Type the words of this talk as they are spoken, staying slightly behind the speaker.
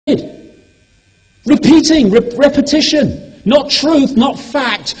Repeating, repetition. Not truth, not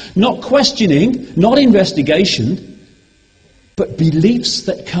fact, not questioning, not investigation, but beliefs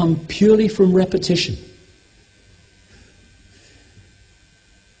that come purely from repetition.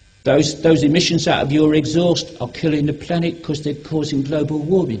 Those emissions out of your exhaust are killing the planet because they're causing global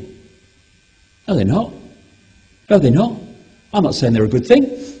warming. No, they're not. No, they're not. I'm not saying they're a good thing.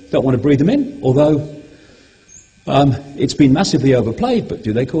 Don't want to breathe them in, although it's been massively overplayed. But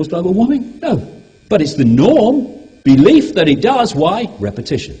do they cause global warming? No. But it's the norm, belief that it does. Why?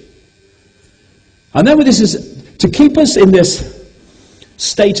 Repetition. And then this is to keep us in this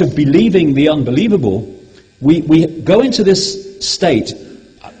state of believing the unbelievable. We go into this state.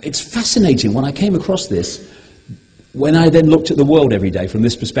 It's fascinating when I came across this, when I then looked at the world every day from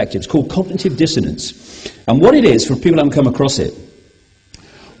this perspective. It's called cognitive dissonance. And what it is, for people who haven't come across it,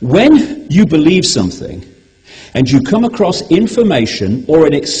 when you believe something and you come across information or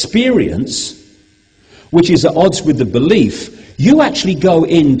an experience which is at odds with the belief, you actually go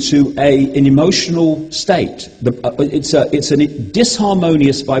into an emotional state. It's a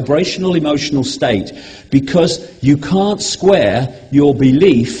disharmonious, vibrational, emotional state because you can't square your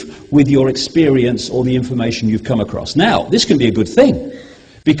belief with your experience or the information you've come across. Now, this can be a good thing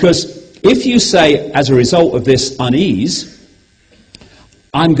because if you say, as a result of this unease,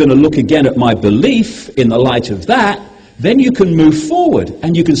 I'm going to look again at my belief in the light of that, then you can move forward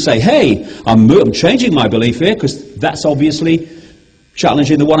and you can say, hey, I'm changing my belief here because that's obviously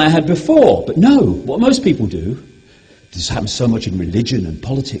challenging the one I had before. But no, what most people do, this happens so much in religion and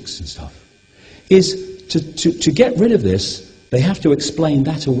politics and stuff, is to get rid of this, they have to explain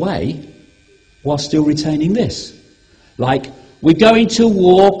that away while still retaining this. Like, we're going to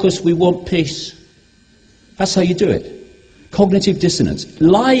war because we want peace. That's how you do it. Cognitive dissonance.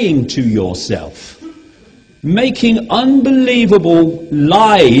 Lying to yourself. Making unbelievable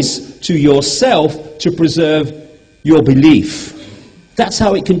lies to yourself to preserve your belief. That's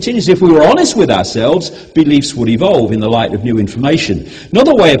how it continues. If we were honest with ourselves, beliefs would evolve in the light of new information.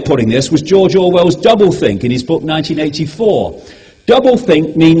 Another way of putting this was George Orwell's doublethink in his book 1984.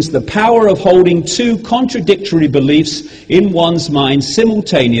 Doublethink means the power of holding two contradictory beliefs in one's mind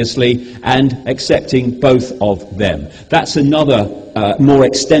simultaneously and accepting both of them. That's another more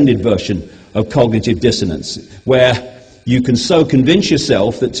extended version of cognitive dissonance, where you can so convince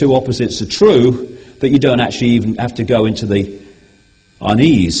yourself that two opposites are true that you don't actually even have to go into the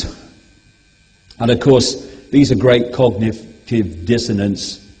unease. And of course, these are great cognitive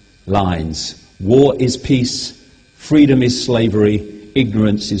dissonance lines. War is peace, freedom is slavery,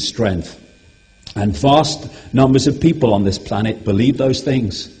 ignorance is strength. And vast numbers of people on this planet believe those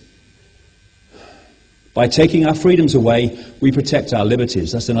things. By taking our freedoms away, we protect our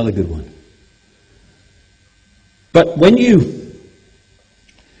liberties. That's another good one. But when you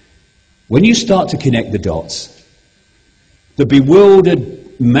start to connect the dots, the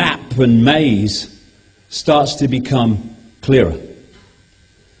bewildered map and maze starts to become clearer.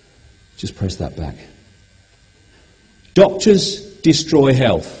 Just press that back. Doctors destroy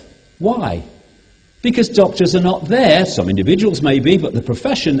health. Why? Because doctors are not there, some individuals may be, but the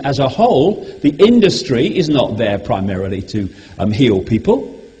profession as a whole, the industry, is not there primarily to heal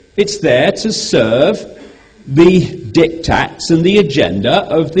people. It's there to serve the diktats and the agenda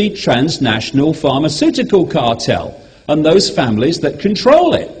of the transnational pharmaceutical cartel and those families that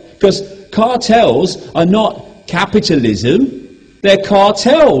control it. Because cartels are not capitalism, they're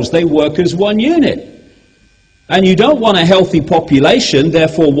cartels. They work as one unit. And you don't want a healthy population,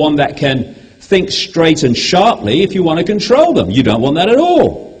 therefore one that can think straight and sharply if you want to control them. You don't want that at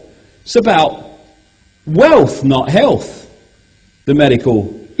all. It's about wealth, not health, the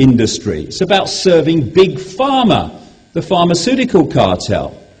medical industry. It's about serving big pharma, the pharmaceutical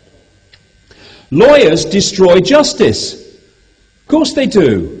cartel. Lawyers destroy justice. Of course they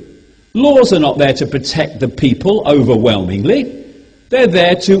do. Laws are not there to protect the people overwhelmingly. They're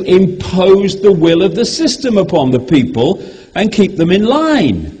there to impose the will of the system upon the people and keep them in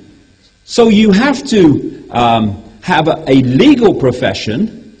line. So you have to have a legal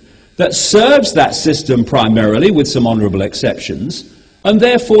profession that serves that system primarily, with some honourable exceptions. And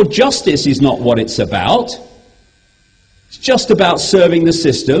therefore, justice is not what it's about. It's just about serving the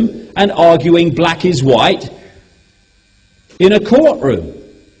system and arguing black is white in a courtroom.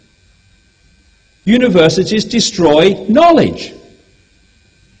 Universities destroy knowledge.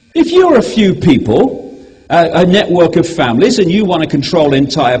 If you're a few people, a network of families, and you want to control an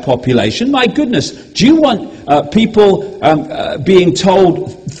entire population, my goodness, do you want people being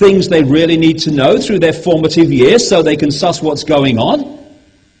told things they really need to know through their formative years so they can suss what's going on?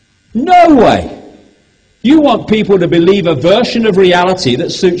 No way. You want people to believe a version of reality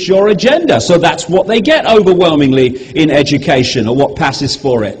that suits your agenda. So that's what they get overwhelmingly in education, or what passes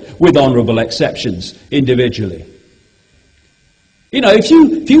for it, with honourable exceptions individually. You know, if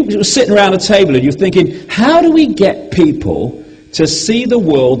you were sitting around a table and you're thinking, how do we get people to see the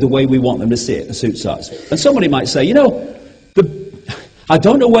world the way we want them to see it, that suits us? And somebody might say, you know, I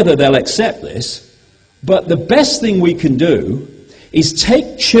don't know whether they'll accept this, but the best thing we can do is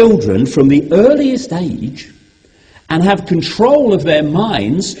take children from the earliest age and have control of their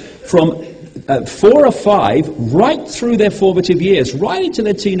minds from 4 or 5 right through their formative years, right into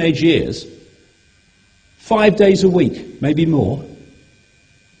their teenage years, 5 days a week, maybe more,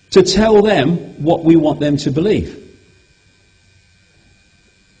 to tell them what we want them to believe.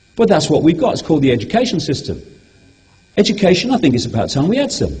 But that's what we've got. It's called the education system. Education, I think it's about time we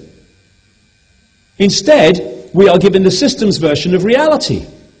had some. Instead, we are given the system's version of reality,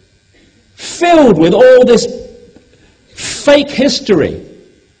 filled with all this fake history,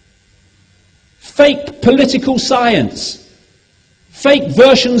 fake political science, fake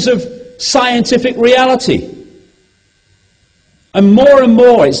versions of scientific reality. And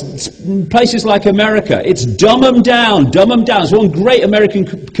more, it's places like America, it's dumb 'em down, dumb 'em down. As one great American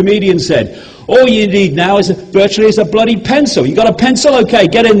comedian said, all you need now is virtually a bloody pencil. You got a pencil? Okay,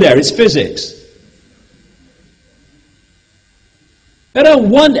 get in there, it's physics. They don't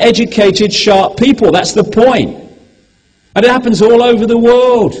want educated, sharp people, that's the point. And it happens all over the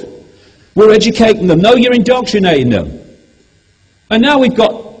world. We're educating them. No, you're indoctrinating them. And now we've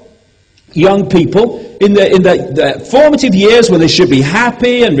got young people in the formative years when they should be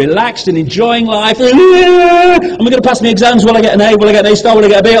happy and relaxed and enjoying life. Am I going to pass my exams? Will I get an A? Will I get an A star? Will I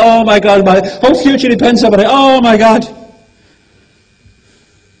get a B? Oh my God, my whole future depends on it. Oh my God.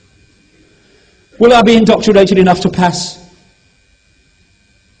 Will I be indoctrinated enough to pass?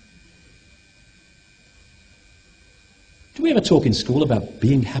 Do we ever talk in school about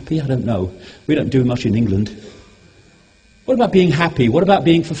being happy? I don't know. We don't do much in England. What about being happy? What about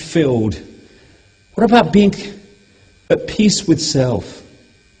being fulfilled? What about being at peace with self?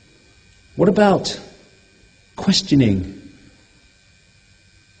 What about questioning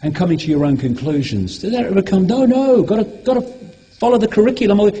and coming to your own conclusions? Did that ever come? No. Got to follow the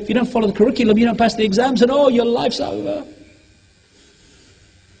curriculum. Or if you don't follow the curriculum, you don't pass the exams, and oh, your life's over.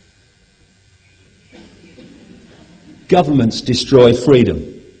 Governments destroy freedom.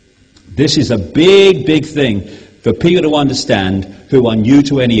 This is a big, big thing for people to understand who are new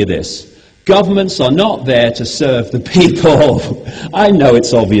to any of this. Governments are not there to serve the people. I know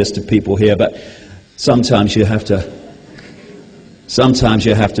it's obvious to people here, but sometimes you have to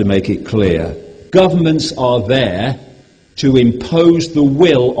make it clear. Governments are there to impose the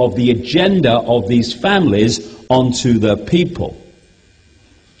will of the agenda of these families onto the people.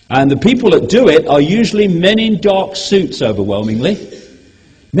 And the people that do it are usually men in dark suits, overwhelmingly.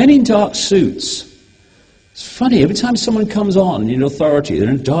 Men in dark suits. It's funny, every time someone comes on in authority, they're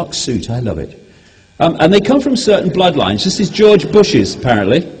in a dark suit. I love it. And they come from certain bloodlines. This is George Bush's,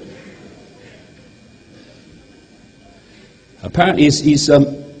 apparently. Apparently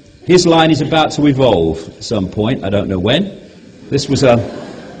his line is about to evolve at some point. I don't know when. This was a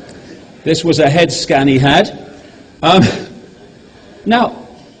head scan he had. Now,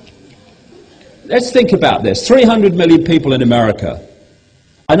 let's think about this. 300 million people in America.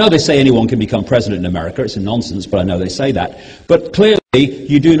 I know they say anyone can become president in America. It's a nonsense, but I know they say that. But clearly,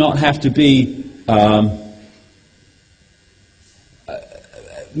 you do not have to be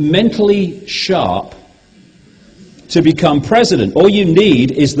mentally sharp to become president. All you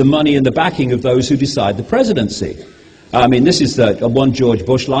need is the money and the backing of those who decide the presidency. I mean, this is the one George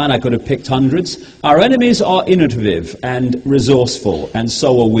Bush line. I could have picked hundreds. Our enemies are innovative and resourceful, and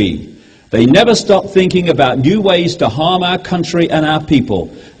so are we. They never stop thinking about new ways to harm our country and our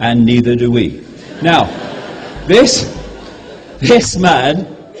people, and neither do we. Now, this man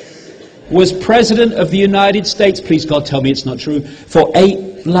was President of the United States, please God tell me it's not true, for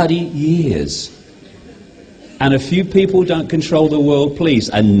 8 bloody years. And a few people don't control the world, please.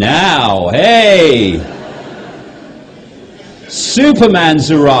 And now, hey,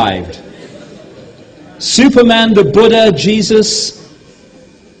 Superman's arrived. Superman, the Buddha, Jesus,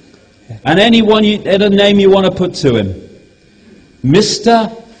 and any name you want to put to him. Mr.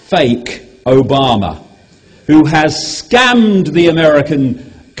 Fake Obama, who has scammed the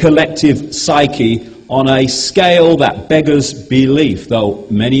American collective psyche on a scale that beggars belief, though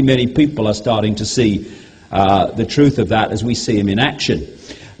many, many people are starting to see the truth of that as we see him in action.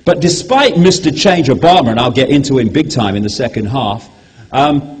 But despite Mr. Change Obama, and I'll get into him big time in the second half,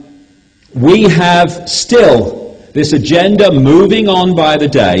 we have still this agenda moving on by the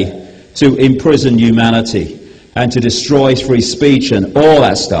day to imprison humanity and to destroy free speech and all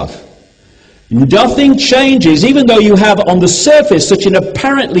that stuff. Nothing changes, even though you have on the surface such an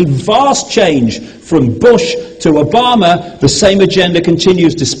apparently vast change from Bush to Obama. The same agenda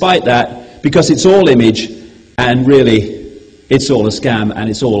continues despite that, because it's all image, and really it's all a scam, and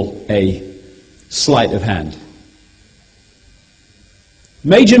it's all a sleight of hand.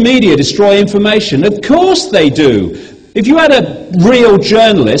 Major media destroy information. Of course they do. If you had real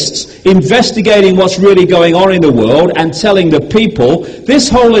journalists investigating what's really going on in the world and telling the people, this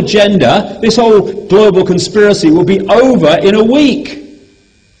whole agenda, this whole global conspiracy will be over in a week.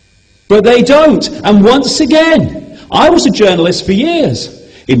 But they don't. And once again, I was a journalist for years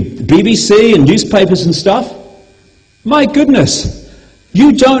in BBC and newspapers and stuff. My goodness.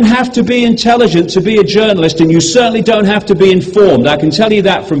 You don't have to be intelligent to be a journalist, and you certainly don't have to be informed. I can tell you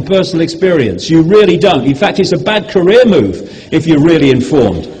that from personal experience. You really don't. In fact, it's a bad career move if you're really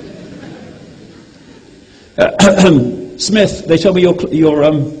informed. Smith, they tell me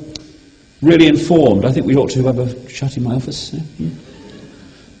you're really informed. I think we ought to have a chat in my office.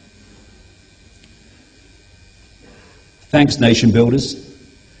 Thanks, nation builders.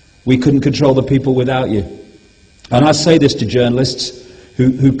 We couldn't control the people without you. And I say this to journalists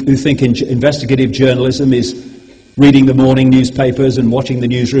who think investigative journalism is reading the morning newspapers and watching the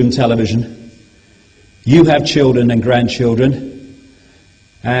newsroom television. You have children and grandchildren,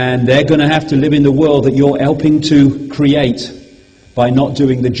 and they're going to have to live in the world that you're helping to create by not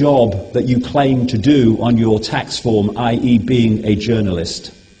doing the job that you claim to do on your tax form, i.e. being a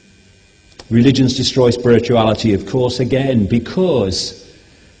journalist. Religions destroy spirituality, of course, again, because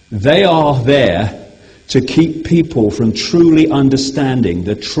they are there to keep people from truly understanding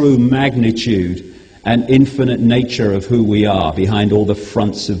the true magnitude and infinite nature of who we are behind all the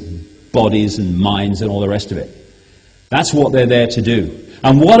fronts of bodies and minds and all the rest of it. That's what they're there to do.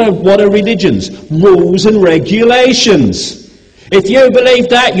 And what are religions? Rules and regulations. If you believe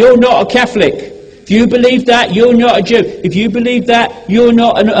that, you're not a Catholic. If you believe that, you're not a Jew. If you believe that, you're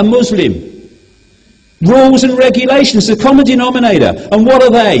not a Muslim. Rules and regulations, the common denominator. And what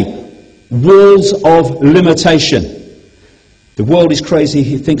are they? Walls of limitation. The world is crazy,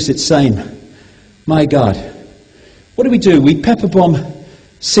 he thinks it's sane. My God. What do? We pepper bomb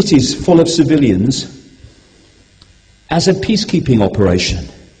cities full of civilians as a peacekeeping operation.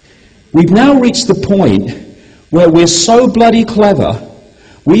 We've now reached the point where we're so bloody clever,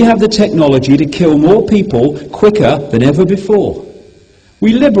 we have the technology to kill more people quicker than ever before.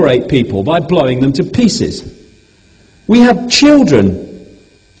 We liberate people by blowing them to pieces. We have children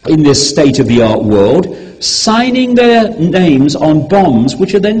in this state-of-the-art world, signing their names on bombs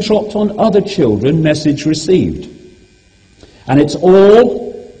which are then dropped on other children, message received. And it's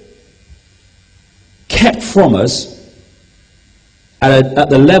all kept from us at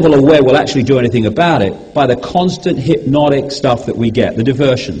the level of where we'll actually do anything about it by the constant hypnotic stuff that we get, the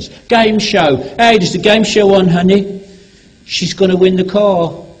diversions. Game show. Hey, there's a game show on, honey. She's going to win the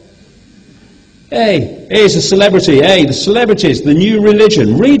car. Hey, here's a celebrity. Hey, the celebrities, the new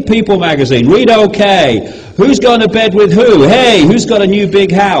religion. Read People magazine. Read OK. Who's gone to bed with who? Hey, who's got a new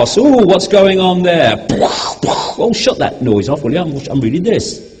big house? Ooh, what's going on there? Oh, shut that noise off, will you? I'm reading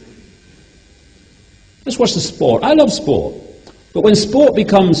this. Let's watch the sport. I love sport. But when sport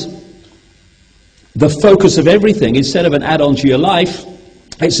becomes the focus of everything instead of an add-on to your life,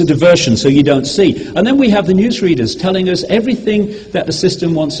 it's a diversion so you don't see. And then we have the newsreaders telling us everything that the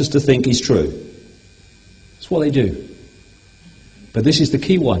system wants us to think is true. That's what they do. But this is the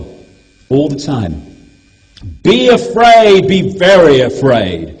key one, all the time. Be afraid, be very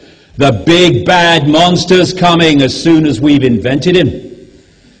afraid. The big bad monster's coming as soon as we've invented him.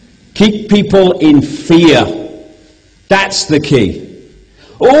 Keep people in fear. That's the key.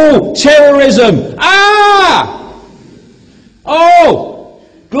 Oh, terrorism. Ah! Oh,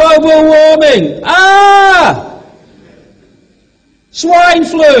 global warming. Ah! Swine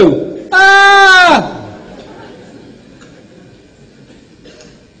flu. Ah!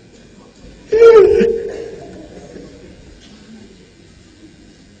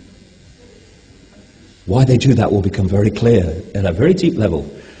 Why they do that will become very clear at a very deep level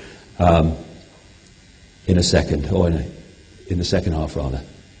in a second, or in the second half rather.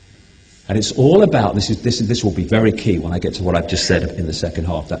 And it's all about, this will be very key when I get to what I've just said in the second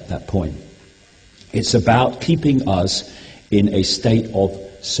half, that point. It's about keeping us in a state of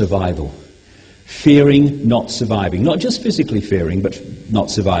survival. Fearing not surviving. Not just physically fearing, but not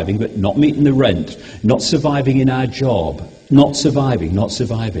surviving, but not meeting the rent. Not surviving in our job. Not surviving.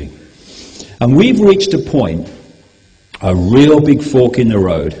 And we've reached a point, a real big fork in the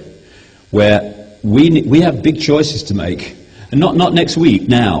road, where we have big choices to make. And not next week,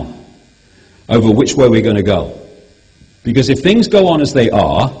 now. over which way we're going to go. Because if things go on as they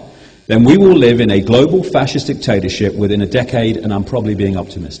are, then we will live in a global fascist dictatorship within a decade, and I'm probably being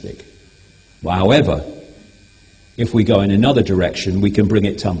optimistic. However, if we go in another direction, we can bring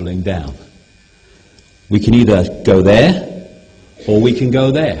it tumbling down. We can either go there, or we can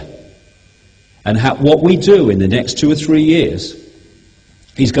go there. And what we do in the next 2 or 3 years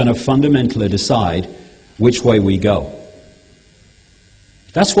is going to fundamentally decide which way we go.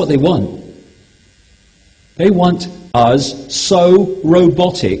 That's what they want. They want us so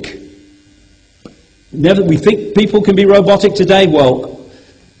robotic. We think people can be robotic today? Well,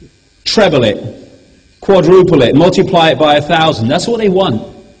 treble it, quadruple it, multiply it by 1,000. That's what they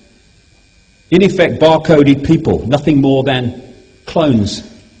want. In effect, barcoded people, nothing more than clones.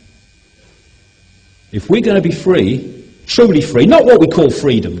 If we're going to be free, truly free, not what we call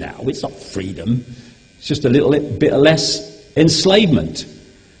freedom now, it's not freedom, it's just a little bit less enslavement.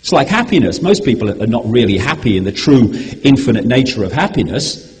 It's like happiness. Most people are not really happy in the true infinite nature of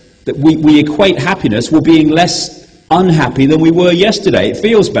happiness. That we equate happiness with being less unhappy than we were yesterday. It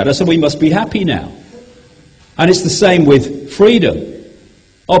feels better, so we must be happy now. And it's the same with freedom.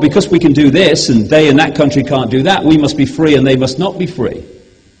 Oh, because we can do this and they in that country can't do that, we must be free and they must not be free.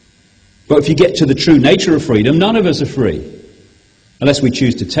 But if you get to the true nature of freedom, none of us are free, unless we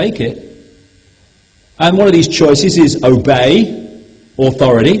choose to take it. And one of these choices is obey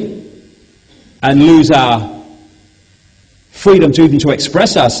authority and lose our freedom to even to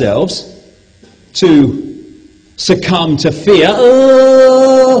express ourselves, to succumb to fear.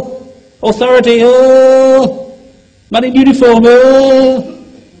 Oh, authority, oh, man in uniform, oh.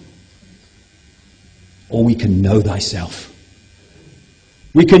 Or we can know thyself.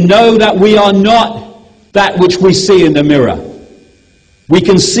 We can know that we are not that which we see in the mirror. We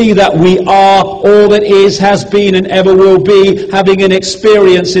can see that we are all that is, has been, and ever will be, having an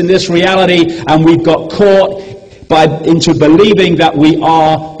experience in this reality, and we've got caught into believing that we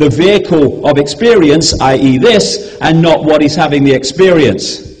are the vehicle of experience, i.e. this, and not what is having the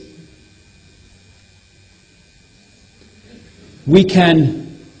experience. We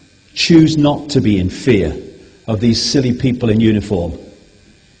can choose not to be in fear of these silly people in uniform.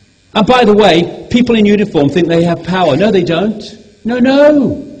 And by the way, people in uniform think they have power. No, they don't. No.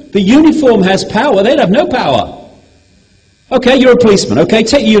 The uniform has power. They'd have no power. Okay, you're a policeman. Okay,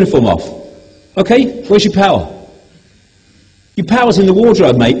 take your uniform off. Okay, where's your power? Your power's in the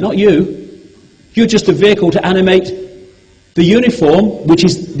wardrobe, mate, not you. You're just a vehicle to animate the uniform, which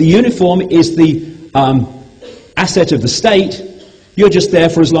is the uniform is the asset of the state. You're just there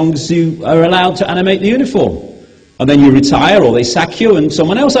for as long as you are allowed to animate the uniform. And then you retire or they sack you and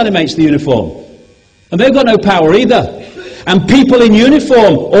someone else animates the uniform. And they've got no power either. And people in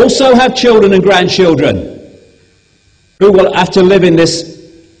uniform also have children and grandchildren who will have to live in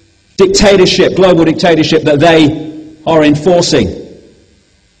this dictatorship, global dictatorship that they are enforcing.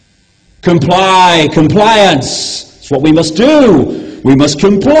 Comply, compliance. It's what we must do. We must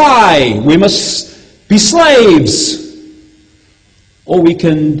comply. We must be slaves. Or we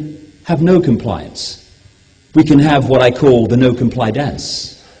can have no compliance. We can have what I call the no-comply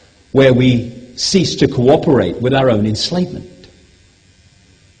dance, where we cease to cooperate with our own enslavement.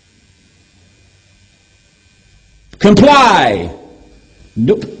 Comply!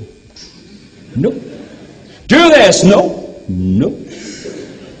 Nope. Nope. Do this! Nope. Nope.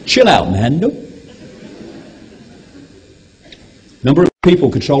 Chill out, man. Nope. Number of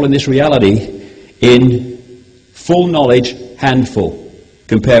people controlling this reality in full knowledge, handful,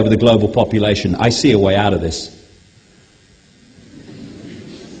 compared with the global population. I see a way out of this.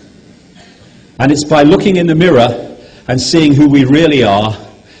 And it's by looking in the mirror and seeing who we really are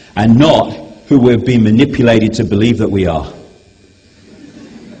and not who we've been manipulated to believe that we are.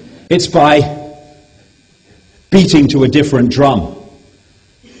 It's by beating to a different drum,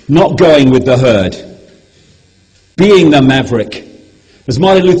 not going with the herd, being the maverick. As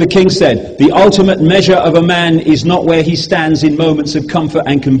Martin Luther King said, the ultimate measure of a man is not where he stands in moments of comfort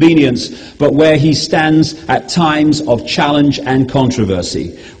and convenience, but where he stands at times of challenge and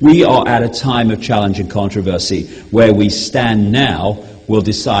controversy. We are at a time of challenge and controversy. Where we stand now will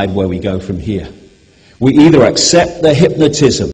decide where we go from here. We either accept the hypnotism